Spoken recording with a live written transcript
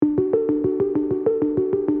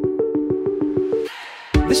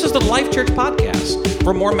This is the Life Church Podcast.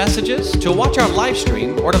 For more messages, to watch our live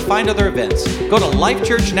stream, or to find other events, go to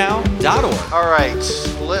lifechurchnow.org. All right,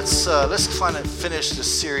 let's finish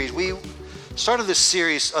this series. We started this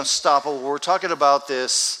series, Unstoppable, where we're talking about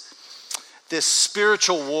this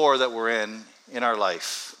spiritual war that we're in our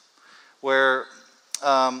life, where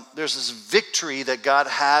there's this victory that God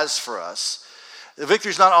has for us. The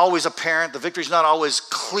victory's not always apparent. The victory's not always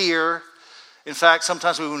clear. In fact,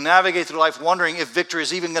 sometimes we will navigate through life wondering if victory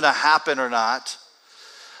is even going to happen or not.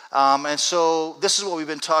 And so this is what we've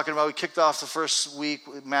been talking about. We kicked off the first week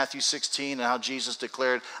with Matthew 16 and how Jesus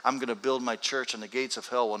declared, I'm going to build my church and the gates of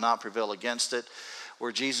hell will not prevail against it.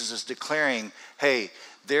 Where Jesus is declaring, hey,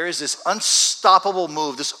 there is this unstoppable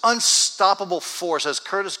move, this unstoppable force. As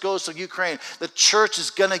Curtis goes to Ukraine, the church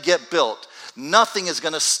is going to get built. Nothing is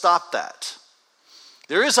going to stop that.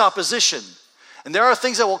 There is opposition. And there are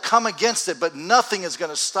things that will come against it, but nothing is going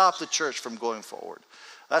to stop the church from going forward.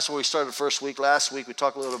 That's where we started the first week. Last week we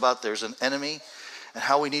talked a little about there's an enemy and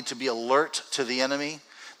how we need to be alert to the enemy.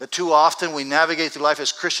 That too often we navigate through life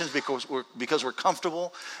as Christians because we're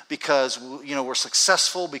comfortable, because we're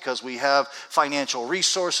successful, because we have financial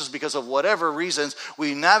resources, because of whatever reasons,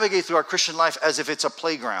 we navigate through our Christian life as if it's a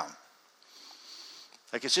playground.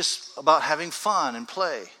 Like it's just about having fun and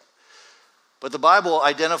play. But the Bible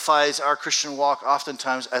identifies our Christian walk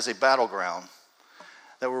oftentimes as a battleground,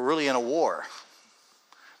 that we're really in a war.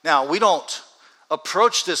 Now, we don't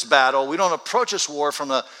approach this battle, we don't approach this war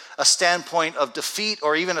from a standpoint of defeat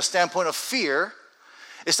or even a standpoint of fear.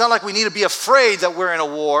 It's not like we need to be afraid that we're in a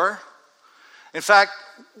war. In fact,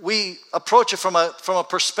 we approach it from a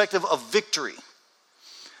perspective of victory.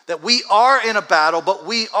 That we are in a battle, but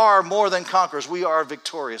we are more than conquerors. We are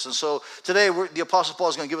victorious. And so today, the Apostle Paul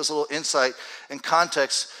is going to give us a little insight and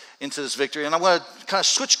context into this victory. And I'm going to kind of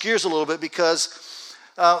switch gears a little bit because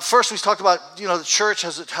first we talked about, the church,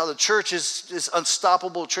 how the church is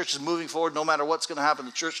unstoppable. The church is moving forward no matter what's going to happen.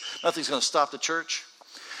 The church, nothing's going to stop the church.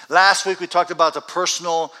 Last week we talked about the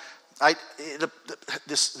personal,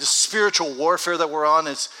 this spiritual warfare that we're on.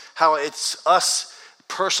 Is how it's us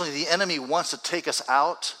personally. The enemy wants to take us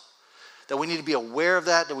out. That we need to be aware of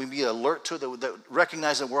that we be alert to it, that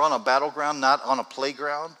recognize that we're on a battleground, not on a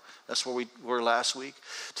playground. That's where we were last week.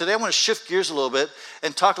 Today I want to shift gears a little bit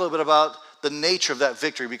and talk a little bit about the nature of that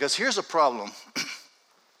victory, because here's a problem.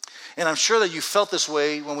 And I'm sure that you felt this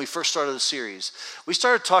way when we first started the series. We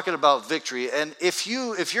started talking about victory, and if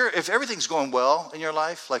everything's going well in your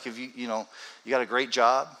life, like if you got a great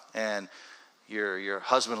job and your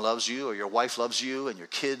husband loves you or your wife loves you and your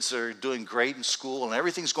kids are doing great in school and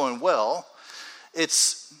everything's going well,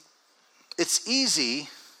 it's easy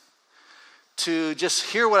to just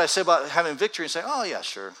hear what I say about having victory and say, oh yeah,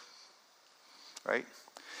 sure, right?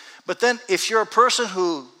 But then if you're a person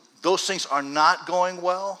who those things are not going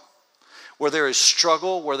well, where there is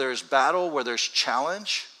struggle, where there is battle, where there's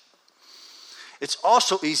challenge, it's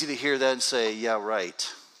also easy to hear that and say, yeah, right.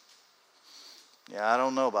 Yeah, I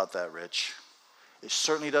don't know about that, Rich. It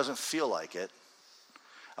certainly doesn't feel like it.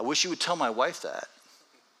 I wish you would tell my wife that.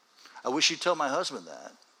 I wish you'd tell my husband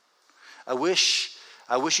that. I wish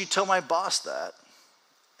you'd tell my boss that.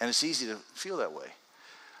 And it's easy to feel that way.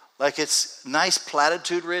 Like it's nice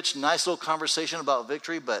platitude, Rich, nice little conversation about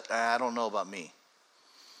victory, but I don't know about me.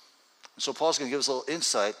 So Paul's going to give us a little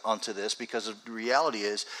insight onto this, because the reality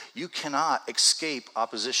is you cannot escape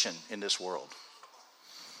opposition in this world.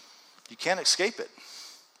 You can't escape it.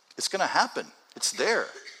 It's going to happen. It's there.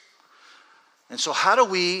 And so how do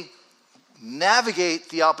we navigate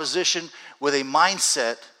the opposition with a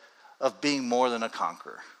mindset of being more than a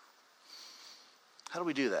conqueror? How do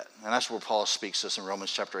we do that? And that's where Paul speaks to us in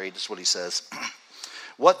Romans chapter 8. That's what he says.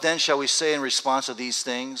 What then shall we say in response to these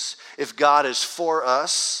things? If God is for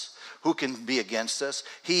us, who can be against us?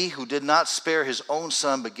 He who did not spare his own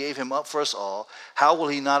son but gave him up for us all, how will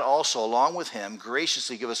he not also, along with him,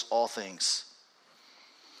 graciously give us all things?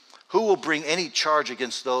 Who will bring any charge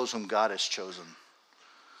against those whom God has chosen?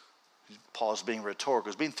 Paul's being rhetorical.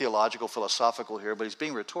 He's being theological, philosophical here, but he's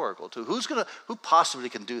being rhetorical too. Who possibly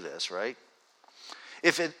can do this, right?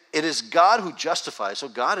 If it is God who justifies, so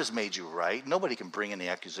God has made you right, nobody can bring any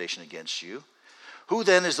accusation against you. Who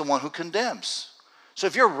then is the one who condemns? So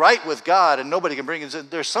if you're right with God and nobody can bring it,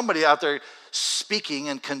 there's somebody out there speaking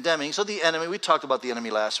and condemning. So the enemy, we talked about the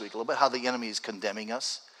enemy last week a little bit, how the enemy is condemning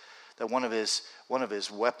us. That one of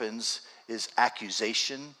his weapons is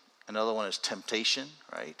accusation. Another one is temptation,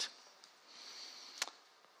 right?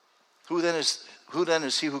 Who then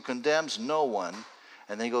is he who condemns? No one.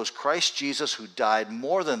 And then he goes, Christ Jesus, who died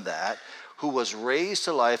more than that, who was raised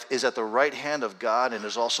to life, is at the right hand of God and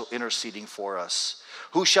is also interceding for us.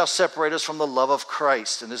 Who shall separate us from the love of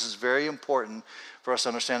Christ? And this is very important for us to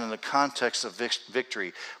understand in the context of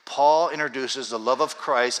victory. Paul introduces the love of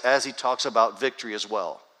Christ as he talks about victory as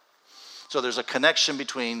well. So there's a connection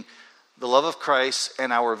between the love of Christ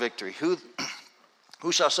and our victory.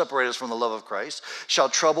 Who shall separate us from the love of Christ? Shall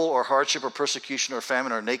trouble or hardship or persecution or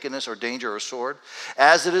famine or nakedness or danger or sword?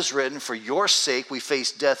 As it is written, for your sake we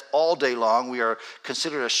face death all day long. We are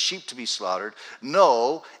considered as sheep to be slaughtered.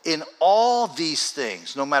 No, in all these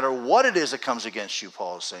things, no matter what it is that comes against you,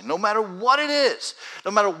 Paul is saying, no matter what it is, no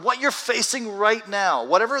matter what you're facing right now,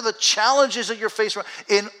 whatever the challenges that you're facing,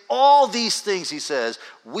 in all these things, he says,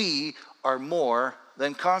 we are more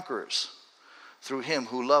than conquerors through him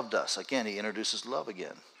who loved us. Again, he introduces love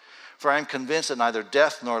again. For I am convinced that neither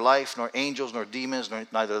death, nor life, nor angels, nor demons,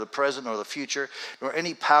 neither the present nor the future, nor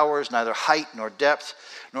any powers, neither height nor depth,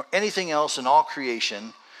 nor anything else in all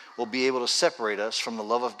creation will be able to separate us from the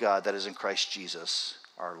love of God that is in Christ Jesus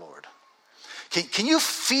our Lord. Can you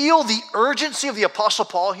feel the urgency of the Apostle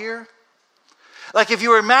Paul here? Like if you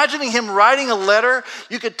were imagining him writing a letter,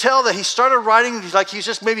 you could tell that he started writing like he's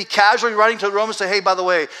just maybe casually writing to the Romans, say, hey, by the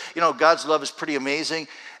way, God's love is pretty amazing.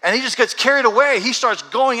 And he just gets carried away. He starts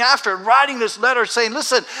going after it, writing this letter saying,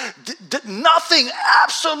 listen, nothing,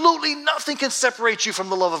 absolutely nothing can separate you from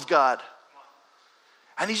the love of God.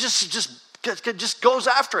 And he just goes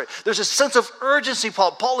after it. There's a sense of urgency,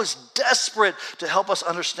 Paul. Paul is desperate to help us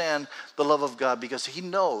understand the love of God because he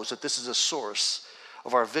knows that this is a source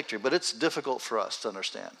of our victory. But it's difficult for us to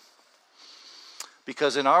understand.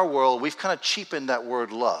 Because in our world, we've kind of cheapened that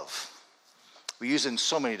word love. We use it in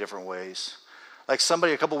so many different ways. Like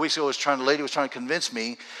somebody a couple weeks ago a lady was trying to convince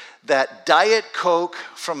me that Diet Coke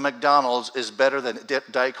from McDonald's is better than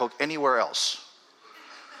Diet Coke anywhere else.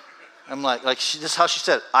 I'm like this is how she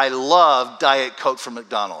said, I love Diet Coke from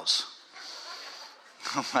McDonald's.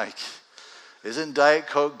 I'm like, isn't Diet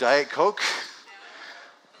Coke Diet Coke?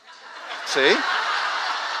 See,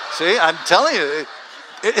 I'm telling you,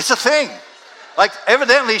 it's a thing. Like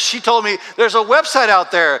evidently she told me there's a website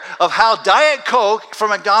out there of how Diet Coke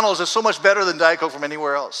from McDonald's is so much better than Diet Coke from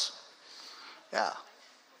anywhere else. Yeah.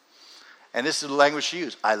 And this is the language she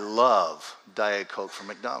used. I love Diet Coke from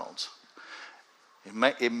McDonald's.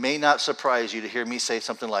 It may not surprise you to hear me say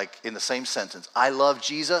something like in the same sentence, I love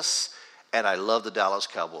Jesus and I love the Dallas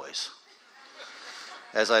Cowboys.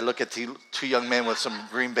 As I look at two young men with some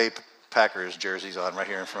Green Bay Packers jerseys on right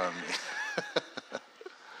here in front of me.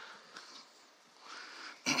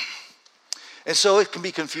 And so it can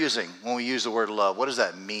be confusing when we use the word love. What does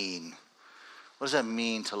that mean? What does that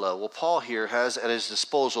mean to love? Well, Paul here has at his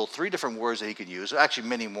disposal 3 different words that he could use. Actually,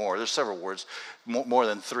 many more. There's several words, more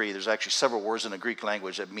than 3. There's actually several words in the Greek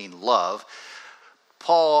language that mean love.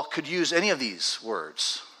 Paul could use any of these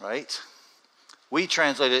words, right? We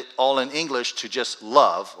translate it all in English to just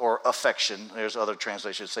love or affection. There's other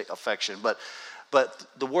translations that say affection, but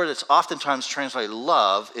the word that's oftentimes translated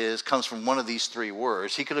love comes from one of these 3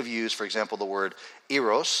 words. He could have used, for example, the word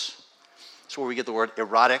eros. That's where we get the word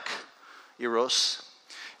erotic, eros.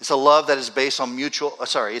 It's a love that is based on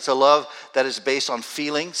it's a love that is based on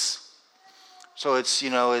feelings. So it's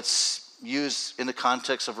used in the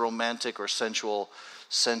context of romantic or sensual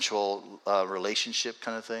relationship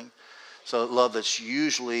kind of thing. So love that's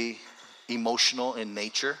usually emotional in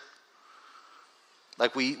nature.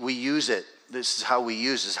 Like we use it. This is how we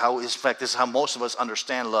use it. In fact, this is how most of us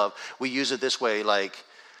understand love. We use it this way, like,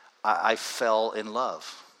 I fell in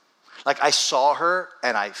love. Like, I saw her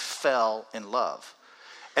and I fell in love.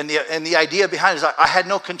 And the idea behind it is I had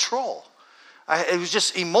no control. It was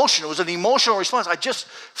just emotional. It was an emotional response. I just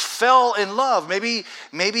fell in love. Maybe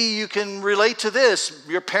you can relate to this.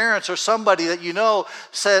 Your parents or somebody that you know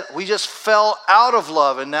said, we just fell out of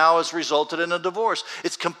love and now it's resulted in a divorce.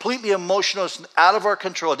 It's completely emotional. It's out of our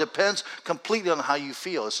control. It depends completely on how you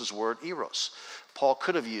feel. This is the word eros. Paul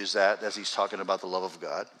could have used that as he's talking about the love of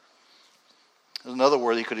God. Another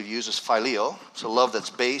word he could have used is phileo. It's a love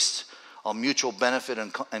that's based on mutual benefit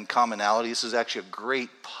and commonality. This is actually a great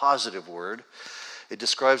positive word. It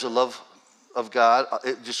describes the love of God.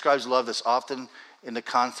 It describes love that's often in the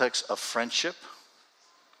context of friendship.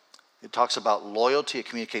 It talks about loyalty. It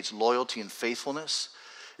communicates loyalty and faithfulness.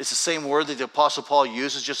 It's the same word that the Apostle Paul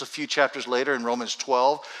uses just a few chapters later in Romans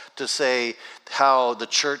 12 to say how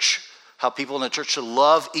people in the church should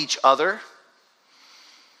love each other.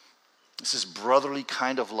 This is brotherly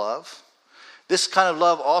kind of love. This kind of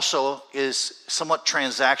love also is somewhat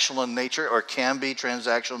transactional in nature, or can be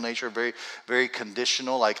transactional in nature, very, very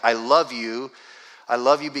conditional. Like, I love you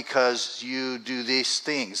because you do these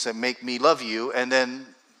things that make me love you, and then,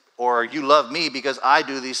 Or you love me because I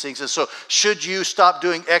do these things. And so should you stop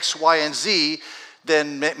doing X, Y, and Z,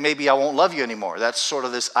 then maybe I won't love you anymore. That's sort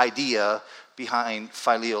of this idea behind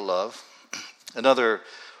phileo love. Another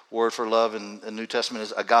word for love in the New Testament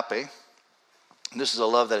is agape. And this is a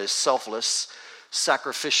love that is selfless,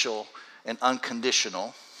 sacrificial, and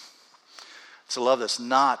unconditional. It's a love that's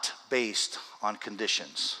not based on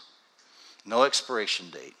conditions. No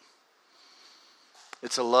expiration date.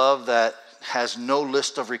 It's a love that has no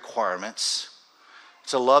list of requirements.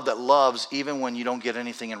 It's a love that loves even when you don't get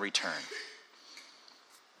anything in return.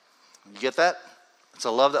 You get that? It's a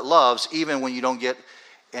love that loves even when you don't get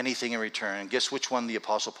anything in return. And guess which one the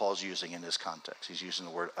Apostle Paul is using in this context? He's using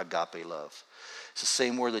the word agape love. It's the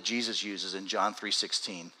same word that Jesus uses in John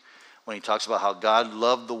 3:16 when he talks about how God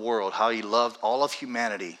loved the world, how he loved all of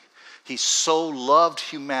humanity. He so loved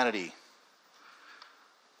humanity.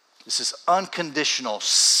 This is unconditional,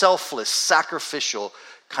 selfless, sacrificial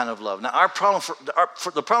kind of love. Now,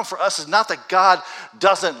 the problem for us is not that God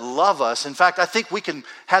doesn't love us. In fact, I think we can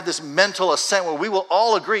have this mental assent where we will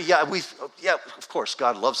all agree, yeah, of course,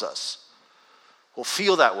 God loves us. We'll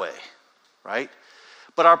feel that way, right?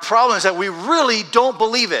 But our problem is that we really don't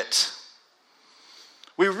believe it.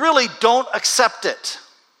 We really don't accept it.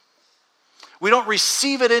 We don't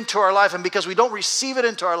receive it into our life, and because we don't receive it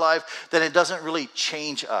into our life, then it doesn't really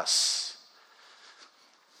change us.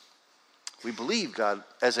 We believe God,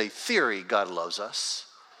 as a theory, God loves us,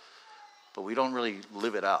 but we don't really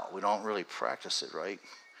live it out. We don't really practice it, right?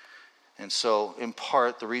 And so, in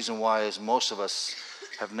part, the reason why is most of us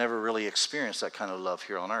have never really experienced that kind of love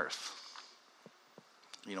here on earth.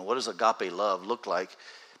 You know, what does agape love look like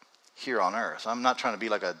here on earth? I'm not trying to be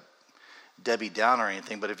like a Debbie Downer or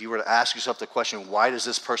anything, but if you were to ask yourself the question, why does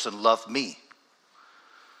this person love me?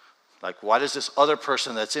 Like, why does this other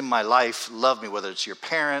person that's in my life love me, whether it's your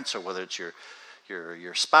parents or whether it's your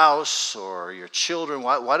spouse or your children?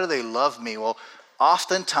 Why do they love me? Well,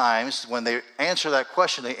 oftentimes when they answer that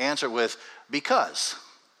question, they answer with because.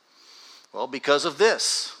 Well, because of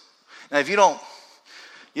this. Now, if you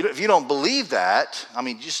don't believe that, I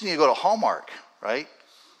mean, you just need to go to Hallmark, right?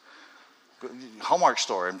 Hallmark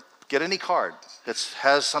store and get any card that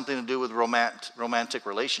has something to do with romantic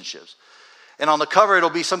relationships. And on the cover, it'll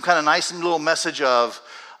be some kind of nice little message of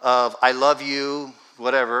I love you,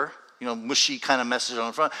 whatever, mushy kind of message on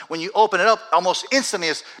the front. When you open it up, almost instantly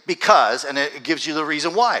it's because, and it gives you the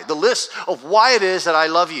reason why. The list of why it is that I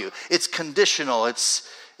love you. It's conditional. It's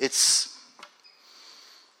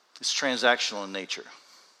transactional in nature.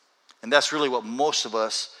 And that's really what most of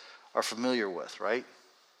us are familiar with, right?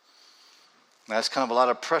 And that's kind of a lot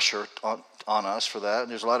of pressure on us for that.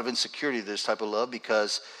 And there's a lot of insecurity to this type of love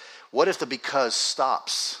because what if the because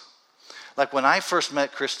stops? Like when I first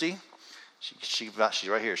met Christy, she's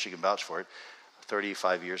right here, she can vouch for it,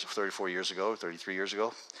 34 years ago, 33 years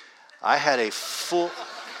ago, I had a full...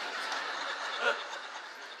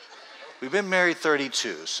 We've been married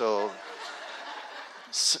 32, so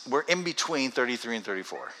we're in between 33 and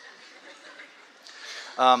 34.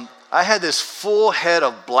 I had this full head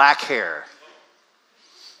of black hair.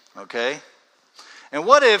 Okay? And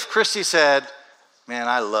what if Christy said, man,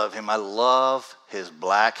 I love him. I love his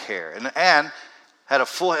black hair. And had a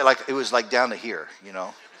full head, like it was like down to here,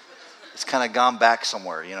 It's kind of gone back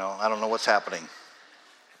somewhere, I don't know what's happening.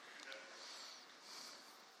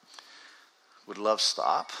 Would love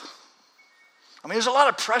stop? I mean, there's a lot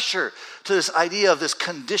of pressure to this idea of this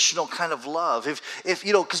conditional kind of love. If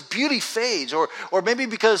because beauty fades, or maybe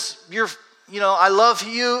because I love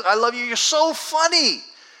you, you're so funny.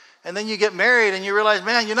 And then you get married and you realize,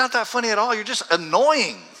 man, you're not that funny at all. You're just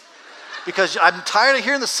annoying because I'm tired of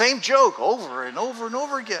hearing the same joke over and over and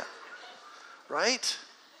over again, right?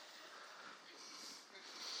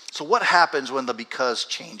 So what happens when the because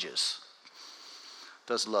changes?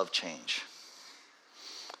 Does love change?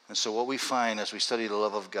 And so what we find as we study the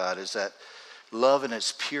love of God is that love in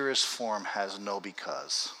its purest form has no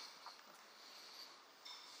because.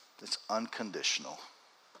 It's unconditional.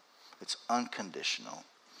 It's unconditional.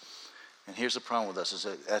 And here's the problem with us is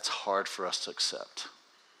that that's hard for us to accept.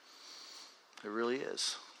 It really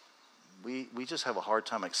is. We just have a hard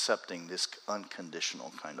time accepting this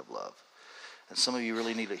unconditional kind of love. And some of you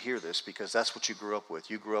really need to hear this because that's what you grew up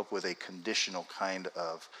with. You grew up with a conditional kind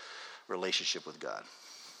of relationship with God.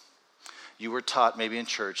 You were taught maybe in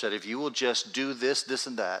church that if you will just do this, this,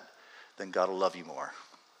 and that, then God will love you more.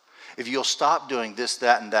 If you'll stop doing this,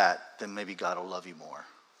 that, and that, then maybe God will love you more.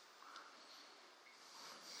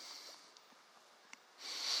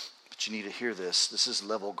 But you need to hear this. This is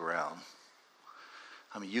level ground.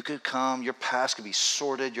 I mean, you could come, your past could be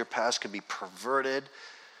sordid, your past could be perverted.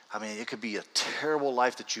 I mean, it could be a terrible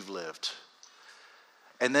life that you've lived.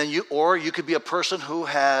 And then you could be a person who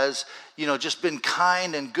has, just been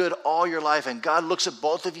kind and good all your life, and God looks at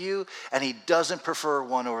both of you and he doesn't prefer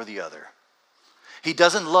one over the other. He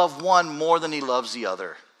doesn't love one more than he loves the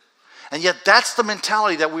other. And yet that's the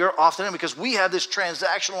mentality that we are often in, because we have this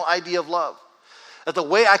transactional idea of love. That the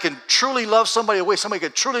way I can truly love somebody, the way somebody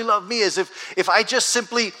can truly love me, is if I just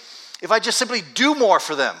simply do more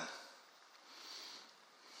for them.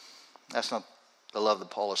 That's not the love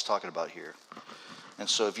that Paul is talking about here. And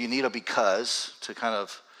so if you need a because to kind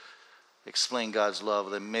of explain God's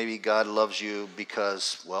love, then maybe God loves you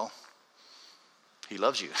because, well, he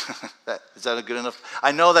loves you. Is that a good enough?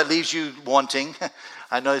 I know that leaves you wanting.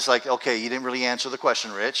 I know it's like, okay, you didn't really answer the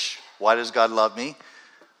question, Rich. Why does God love me?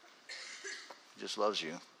 He just loves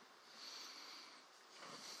you.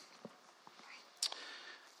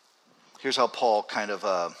 Here's how Paul kind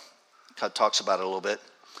of talks about it a little bit,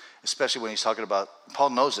 especially when he's talking about,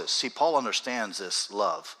 Paul knows this. See, Paul understands this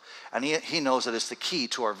love, and he knows that it's the key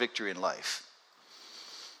to our victory in life.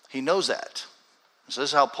 He knows that. So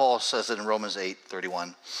this is how Paul says it in Romans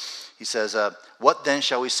 8:31. He says, what then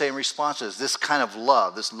shall we say in response to this kind of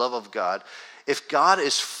love, this love of God? If God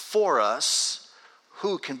is for us,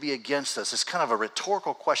 who can be against us? It's kind of a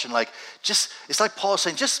rhetorical question. It's like Paul is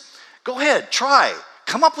saying, just go ahead, try.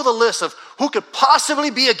 Come up with a list of who could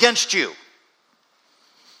possibly be against you.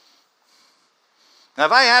 Now,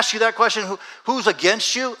 if I ask you that question, who's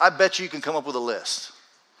against you? I bet you can come up with a list.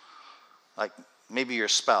 Like maybe your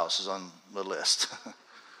spouse is on the list,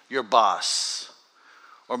 your boss,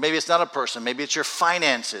 or maybe it's not a person. Maybe it's your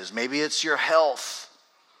finances. Maybe it's your health.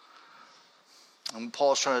 And what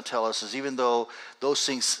Paul's trying to tell us is, even though those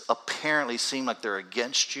things apparently seem like they're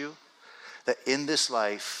against you, that in this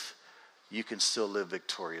life, you can still live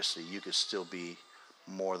victoriously. You can still be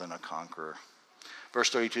more than a conqueror. Verse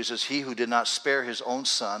 32 says, he who did not spare his own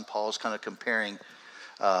son, Paul is kind of comparing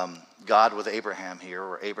God with Abraham here,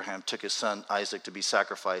 where Abraham took his son Isaac to be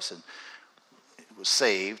sacrificed and was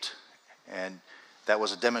saved. And that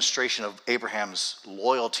was a demonstration of Abraham's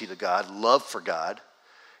loyalty to God, love for God.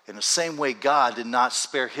 In the same way, God did not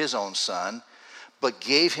spare his own son, but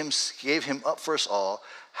gave him up for us all.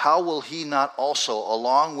 How will he not also,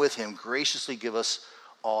 along with him, graciously give us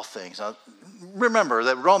all things? Now, remember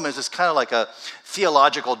that Romans is kind of like a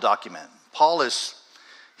theological document.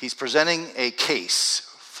 He's presenting a case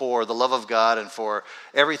for the love of God and for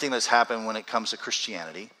everything that's happened when it comes to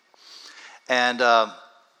Christianity. And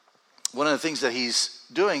one of the things that he's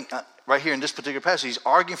doing right here in this particular passage, he's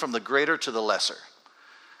arguing from the greater to the lesser.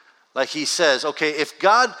 Like he says, okay, if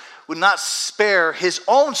God would not spare his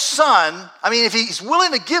own son, if he's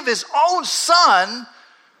willing to give his own son,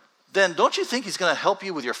 then don't you think he's going to help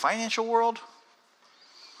you with your financial world?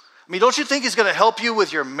 Don't you think he's going to help you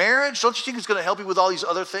with your marriage? Don't you think he's going to help you with all these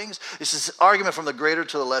other things? This is argument from the greater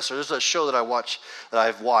to the lesser. This is a show that I've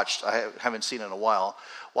watched. I haven't seen it in a while.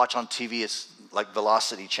 Watch on TV. It's like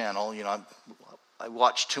Velocity Channel. I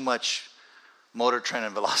watch too much Motor Trend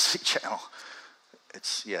and Velocity Channel.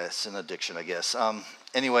 It's an addiction, I guess.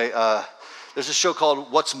 Anyway, there's a show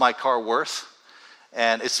called What's My Car Worth?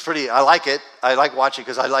 And it's I like it. I like watching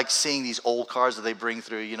because I like seeing these old cars that they bring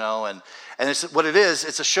through, and it's what it is.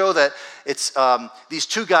 It's a show that it's these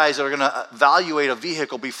two guys that are going to evaluate a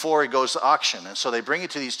vehicle before it goes to auction. And so they bring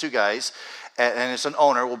it to these two guys, and it's an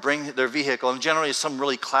owner will bring their vehicle, and generally it's some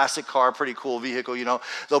really classic car, pretty cool vehicle,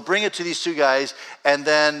 They'll bring it to these two guys, and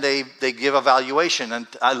then they give a valuation. And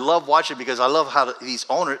I love watching because I love how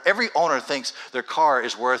every owner thinks their car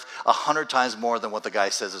is worth 100 times more than what the guy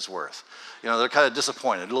says it's worth. They're kind of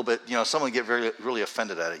disappointed a little bit. Some would get really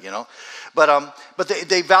offended at it, But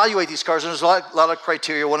they evaluate these cars, and there's a lot of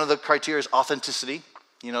criteria. One of the criteria is authenticity.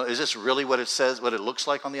 Is this really what it says, what it looks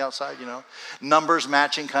like on the outside, Numbers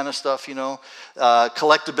matching kind of stuff,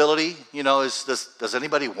 Collectability, does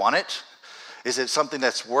anybody want it? Is it something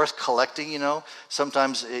that's worth collecting,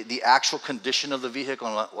 Sometimes the actual condition of the vehicle,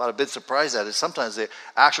 and what I've been surprised at is sometimes the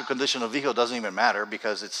actual condition of the vehicle doesn't even matter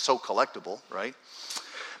because it's so collectible, right?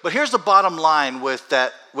 But here's the bottom line with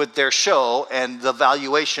their show and the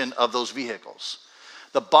valuation of those vehicles.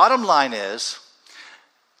 The bottom line is,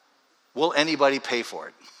 will anybody pay for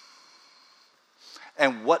it?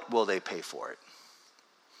 And what will they pay for it?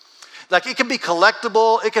 Like, it can be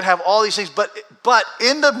collectible, it can have all these things, but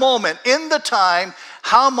in the moment, in the time,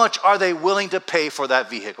 how much are they willing to pay for that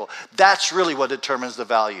vehicle? That's really what determines the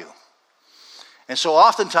value. And so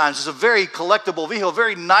oftentimes it's a very collectible vehicle, a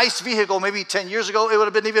very nice vehicle. Maybe 10 years ago it would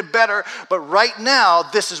have been even better. But right now,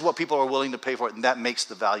 this is what people are willing to pay for it. And that makes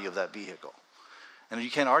the value of that vehicle. And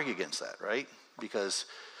you can't argue against that, right? Because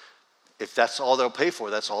if that's all they'll pay for,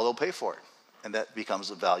 that's all they'll pay for it. And that becomes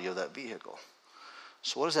the value of that vehicle.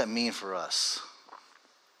 So what does that mean for us?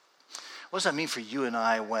 What does that mean for you and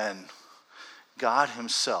I when God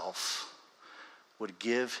himself would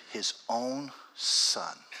give his own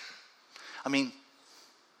son? I mean,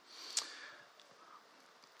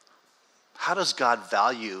 how does God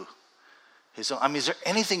value his own? I mean, is there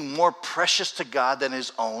anything more precious to God than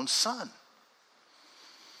his own son?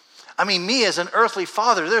 I mean, me as an earthly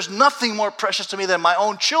father, there's nothing more precious to me than my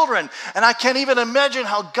own children. And I can't even imagine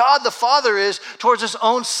how God the Father is towards his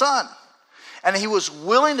own son. And he was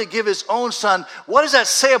willing to give his own son. What does that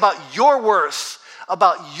say about your worth,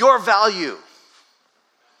 about your value?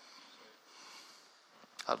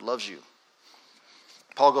 God loves you.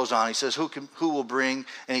 Paul goes on, he says, who will bring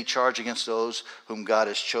any charge against those whom God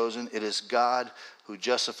has chosen? It is God who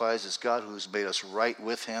justifies. It's God who has made us right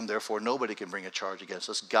with him. Therefore, nobody can bring a charge against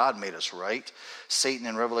us. God made us right. Satan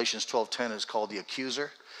in Revelation 12:10 is called the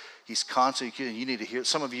accuser. He's constantly accusing. You need to hear,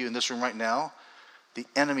 some of you in this room right now, the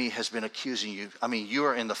enemy has been accusing you. I mean, you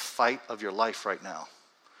are in the fight of your life right now.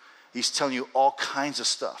 He's telling you all kinds of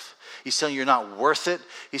stuff. He's telling you you're not worth it.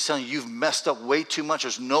 He's telling you you've messed up way too much.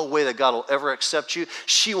 There's no way that God will ever accept you.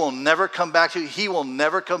 She will never come back to you. He will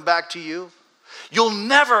never come back to you. You'll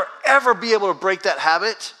never, ever be able to break that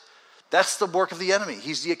habit. That's the work of the enemy.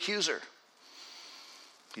 He's the accuser.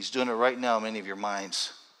 He's doing it right now in many of your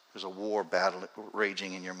minds. There's a war battle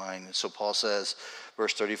raging in your mind. And so Paul says,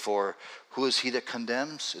 verse 34, who is he that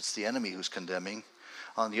condemns? It's the enemy who's condemning.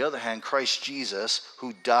 On the other hand, Christ Jesus,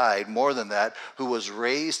 who died, more than that, who was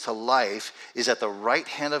raised to life, is at the right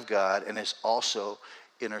hand of God and is also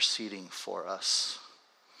interceding for us.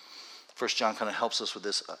 1 John kind of helps us with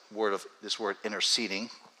this word interceding.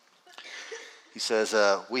 He says,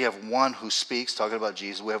 we have one who speaks, talking about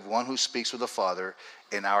Jesus, we have one who speaks with the Father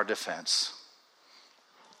in our defense.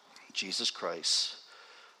 Jesus Christ,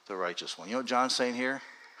 the righteous one. You know what John's saying here?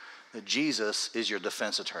 That Jesus is your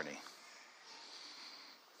defense attorney.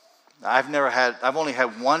 I've only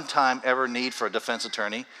had one time ever need for a defense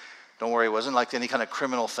attorney. Don't worry, it wasn't like any kind of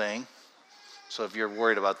criminal thing. So if you're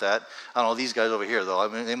worried about that, I don't know, these guys over here though, I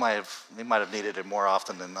mean, they might have needed it more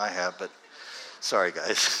often than I have, but sorry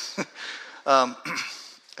guys.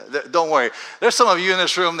 Don't worry. There's some of you in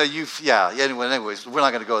this room that anyways, we're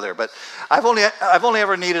not going to go there, but I've only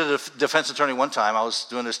ever needed a defense attorney one time. I was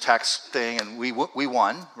doing this tax thing and we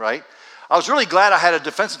won, right? I was really glad I had a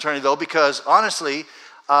defense attorney though, because honestly,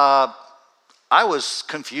 I was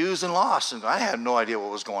confused and lost, and I had no idea what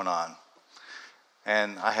was going on.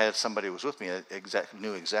 And I had somebody who was with me that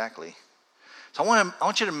knew exactly. So I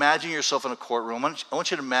want you to imagine yourself in a courtroom. I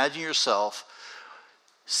want you to imagine yourself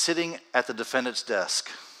sitting at the defendant's desk.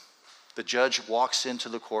 The judge walks into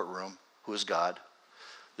the courtroom, who is God.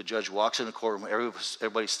 The judge walks in the courtroom.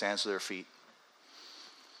 Everybody stands to their feet.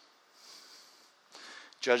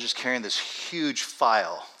 The judge is carrying this huge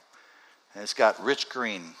file. And it's got rich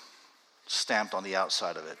green stamped on the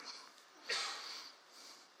outside of it.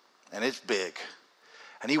 And it's big.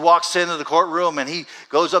 And he walks into the courtroom and he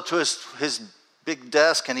goes up to his big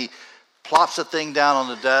desk and he plops the thing down on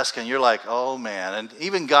the desk and you're like, oh man. And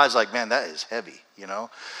even God's like, man, that is heavy, you know.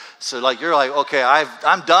 So you're like, okay,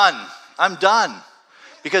 I'm done.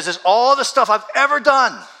 Because it's all the stuff I've ever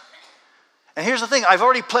done. And here's the thing, I've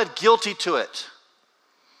already pled guilty to it.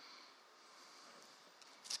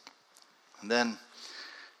 And then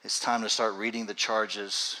it's time to start reading the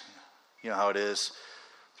charges. You know how it is.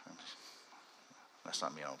 That's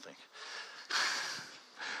not me, I don't think.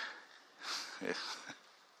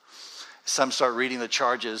 It's time to start reading the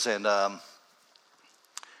charges, and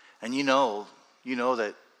you know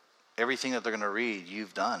that everything that they're going to read,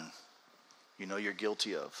 you've done. You know you're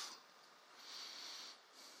guilty of.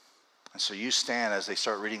 And so you stand as they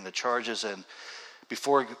start reading the charges, and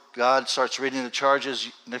before God starts reading the charges,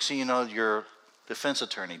 next thing you know, your defense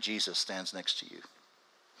attorney, Jesus, stands next to you.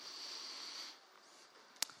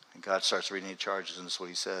 And God starts reading the charges, and this is what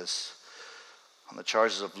he says. On the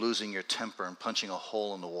charges of losing your temper and punching a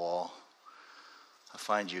hole in the wall, I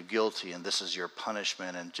find you guilty, and this is your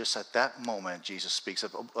punishment. And just at that moment, Jesus speaks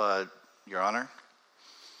up, Your Honor,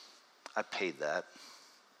 I paid that.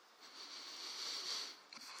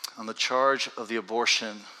 On the charge of the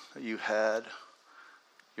abortion that you had,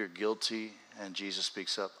 you're guilty, and Jesus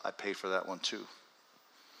speaks up, I paid for that one too.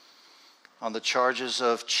 On the charges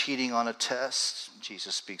of cheating on a test,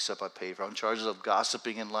 Jesus speaks up, I paid for it. On charges of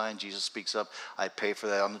gossiping and lying, Jesus speaks up, I paid for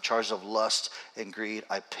that. On the charges of lust and greed,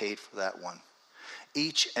 I paid for that one.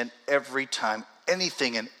 Each and every time,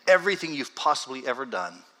 anything and everything you've possibly ever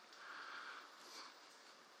done,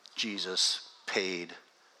 Jesus paid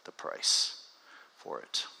the price for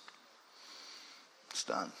it. It's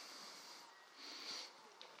done.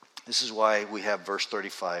 This is why we have verse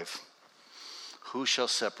 35. Who shall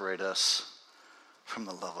separate us from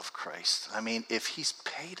the love of Christ? I mean, if he's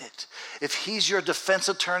paid it, if he's your defense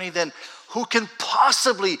attorney, then who can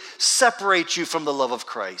possibly separate you from the love of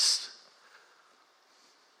Christ?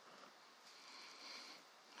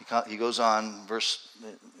 He goes on,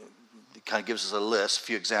 he kind of gives us a list, a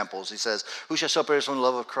few examples. He says, who shall separate us from the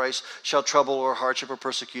love of Christ? Shall trouble or hardship or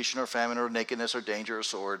persecution or famine or nakedness or danger or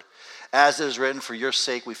sword? As it is written, for your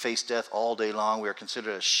sake we face death all day long. We are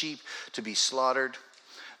considered as sheep to be slaughtered.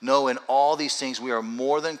 No, in all these things we are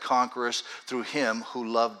more than conquerors through him who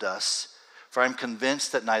loved us. For I am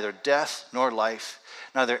convinced that neither death nor life,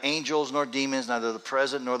 neither angels nor demons, neither the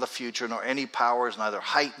present nor the future, nor any powers, neither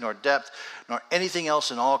height nor depth, nor anything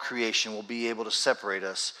else in all creation will be able to separate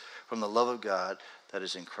us from the love of God that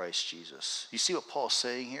is in Christ Jesus. You see what Paul's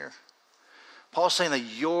saying here? Paul's saying that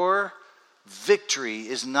your victory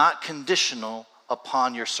is not conditional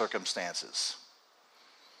upon your circumstances.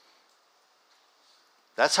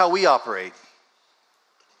 That's how we operate.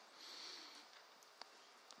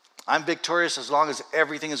 I'm victorious as long as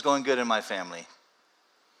everything is going good in my family.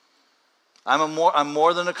 I'm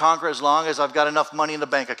more than a conqueror as long as I've got enough money in the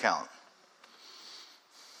bank account.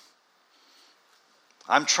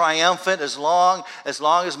 I'm triumphant as long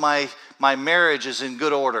as my marriage is in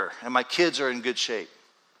good order and my kids are in good shape.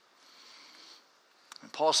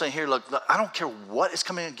 And Paul's saying here, look, I don't care what is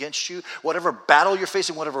coming against you, whatever battle you're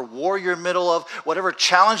facing, whatever war you're in the middle of, whatever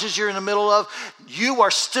challenges you're in the middle of, you are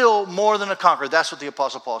still more than a conqueror. That's what the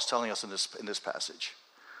Apostle Paul is telling us in this passage.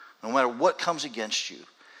 No matter what comes against you,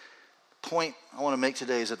 the point I want to make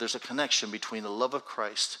today is that there's a connection between the love of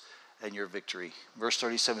Christ and your victory. Verse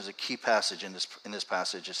 37 is a key passage in this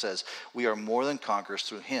passage. It says, we are more than conquerors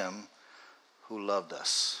through him who loved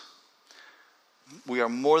us. We are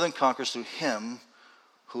more than conquerors through him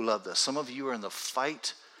who loved us. Some of you are in the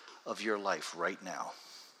fight of your life right now.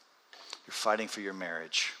 You're fighting for your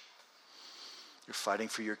marriage. You're fighting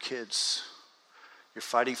for your kids. You're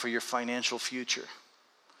fighting for your financial future.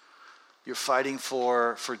 You're fighting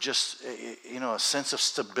for just a sense of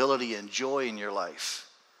stability and joy in your life.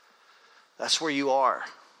 That's where you are.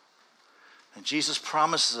 And Jesus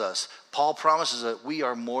promises us, Paul promises that we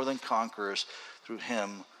are more than conquerors through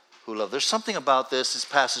him who loved. There's something about this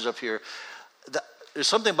passage up here. There's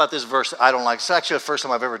something about this verse that I don't like. It's actually the first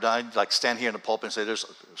time I've ever done, like stand here in the pulpit and say, there's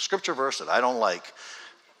a scripture verse that I don't like.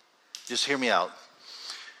 Just hear me out.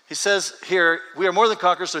 He says here, we are more than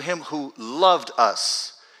conquerors through him who loved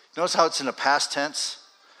us. Notice how it's in the past tense?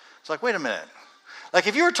 It's like, wait a minute. Like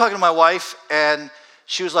if you were talking to my wife and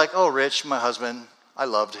she was like, oh, Rich, my husband, I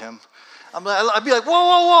loved him. I'd be like,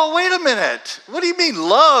 whoa, wait a minute. What do you mean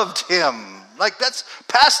loved him? Like that's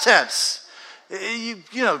past tense.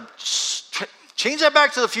 Change that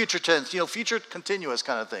back to the future tense, future continuous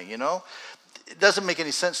kind of thing, It doesn't make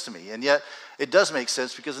any sense to me. And yet it does make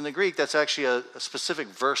sense because in the Greek, that's actually a specific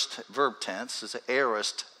verb tense. It's an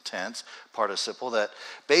aorist tense, participle, that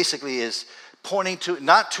basically is pointing to,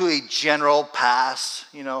 not to a general past,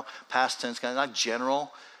 past tense, kind of not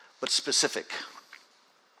general, but specific.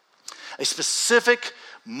 A specific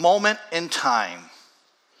moment in time.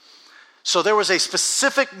 So there was a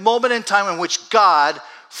specific moment in time in which God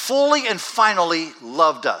fully and finally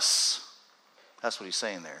loved us. That's what he's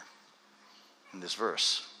saying there in this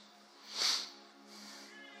verse.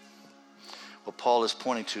 What Paul is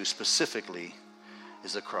pointing to specifically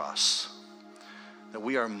is the cross. That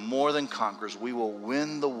we are more than conquerors. We will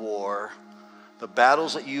win the war. The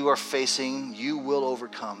battles that you are facing, you will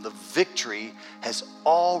overcome. The victory has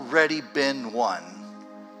already been won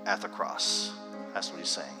at the cross. That's what he's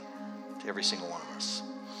saying to every single one of us.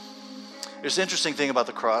 There's an interesting thing about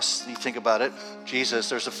the cross. You think about it. Jesus,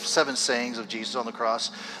 there's 7 sayings of Jesus on the cross.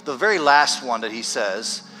 The very last one that he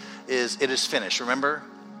says is, it is finished. Remember?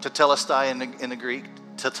 Tetelestai in the Greek.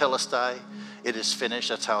 Tetelestai. It is finished.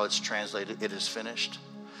 That's how it's translated. It is finished.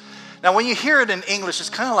 Now, when you hear it in English, it's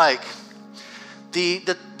kind of like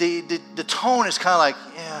the tone is kind of like,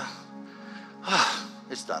 yeah,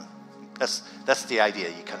 it's done. That's the idea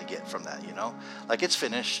you kind of get from that, like it's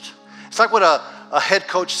finished. It's like what a head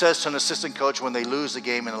coach says to an assistant coach when they lose the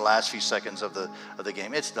game in the last few seconds of the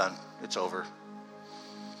game. It's done. It's over.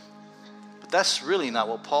 But that's really not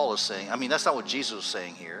what Paul is saying. I mean, that's not what Jesus was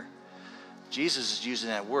saying here. Jesus is using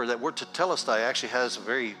that word. That word tetelestai actually has a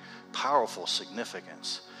very powerful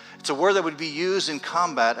significance. It's a word that would be used in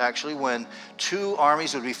combat, actually, when 2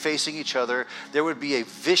 armies would be facing each other. There would be a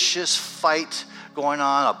vicious fight going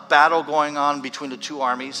on, a battle going on between the 2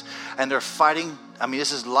 armies, and they're fighting. I mean,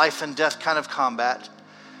 this is life and death kind of combat.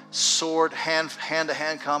 sword,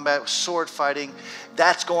 hand-to-hand combat, sword fighting.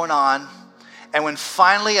 That's going on. And when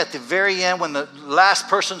finally, at the very end, when the last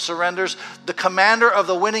person surrenders, the commander of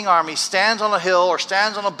the winning army stands on a hill or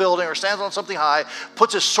stands on a building or stands on something high,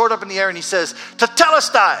 puts his sword up in the air, and he says,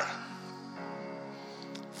 "Tetelestai."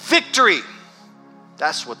 Victory.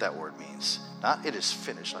 That's what that word means. Not "it is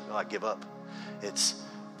finished," like, "oh, I give up." It's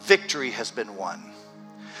victory has been won.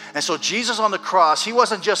 And so Jesus on the cross, he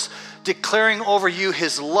wasn't just declaring over you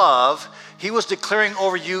his love, he was declaring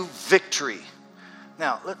over you victory.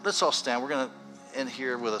 Now, let's all stand. We're going to end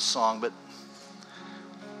here with a song, but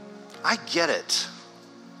I get it.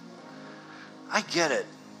 I get it.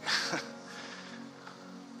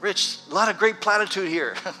 Rich, a lot of great platitude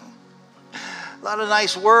here. A lot of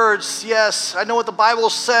nice words. Yes, I know what the Bible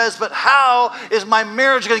says, but how is my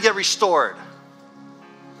marriage going to get restored?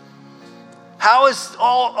 How is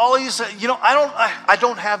all these, I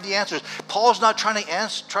don't have the answers. Paul's not trying to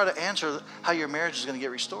answer how your marriage is going to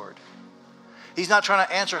get restored. He's not trying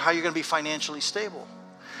to answer how you're going to be financially stable.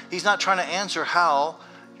 He's not trying to answer how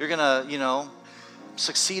you're going to,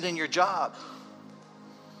 succeed in your job.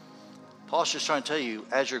 Paul's just trying to tell you,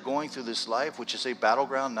 as you're going through this life, which is a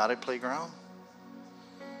battleground, not a playground,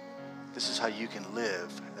 this is how you can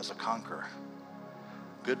live as a conqueror.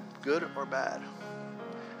 Good or bad.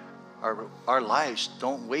 Our lives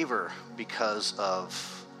don't waver because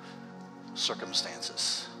of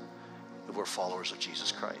circumstances. If we're followers of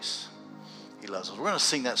Jesus Christ, he loves us. We're going to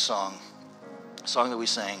sing that song, a song that we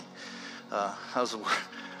sang.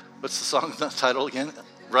 What's the song title again?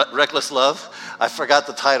 Reckless Love. I forgot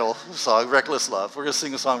the title of the song, Reckless Love. We're going to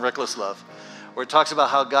sing the song Reckless Love, where it talks about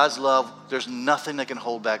how God's love, there's nothing that can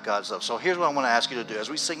hold back God's love. So here's what I want to ask you to do. As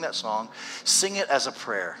we sing that song, sing it as a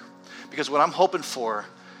prayer. Because what I'm hoping for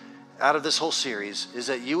out of this whole series is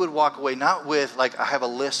that you would walk away not with, like, I have a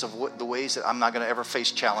list of the ways that I'm not going to ever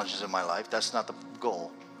face challenges in my life. That's not the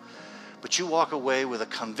goal. But you walk away with a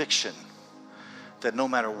conviction that no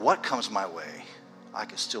matter what comes my way, I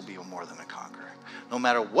can still be more than a conqueror. No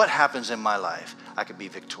matter what happens in my life, I can be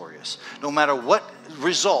victorious. No matter what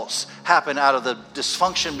results happen out of the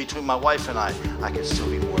dysfunction between my wife and I can still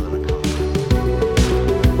be more